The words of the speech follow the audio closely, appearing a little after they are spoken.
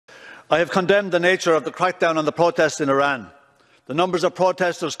I have condemned the nature of the crackdown on the protests in Iran. The numbers of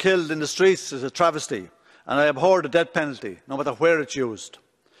protesters killed in the streets is a travesty, and I abhor the death penalty, no matter where it's used.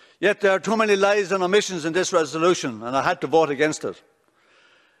 Yet there are too many lies and omissions in this resolution, and I had to vote against it.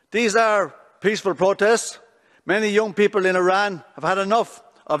 These are peaceful protests. Many young people in Iran have had enough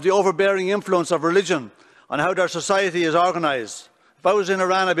of the overbearing influence of religion on how their society is organised. If I was in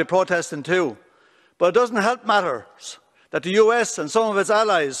Iran, I'd be protesting too. But it doesn't help matters that the US and some of its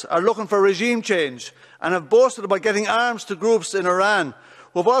allies are looking for regime change and have boasted about getting arms to groups in Iran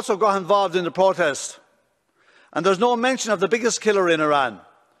who have also got involved in the protest. And there's no mention of the biggest killer in Iran,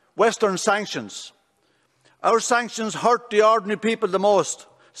 Western sanctions. Our sanctions hurt the ordinary people the most,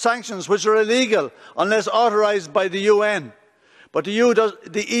 sanctions which are illegal unless authorised by the UN. But the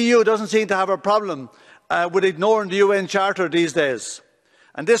EU doesn't seem to have a problem with ignoring the UN Charter these days.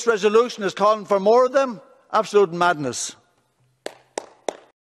 And this resolution is calling for more of them? Absolute madness.